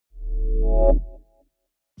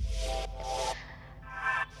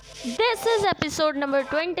This is episode number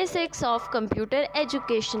 26 of Computer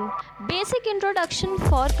Education. Basic introduction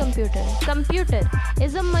for computer. Computer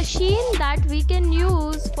is a machine that we can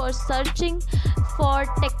use for searching for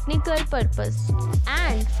technical purpose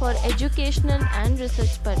and for educational and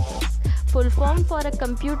research purpose. Full form for a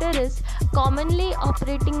computer is commonly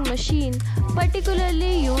operating machine,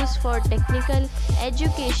 particularly used for technical,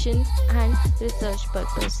 education and research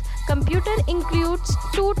purpose. Computer includes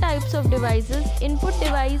two types of devices: input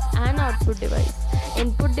device and output device.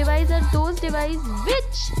 Input device are those devices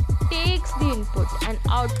which takes the input, and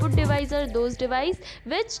output device are those devices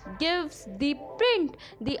which gives the print,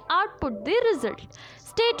 the output, the result.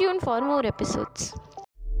 Stay tuned for more episodes.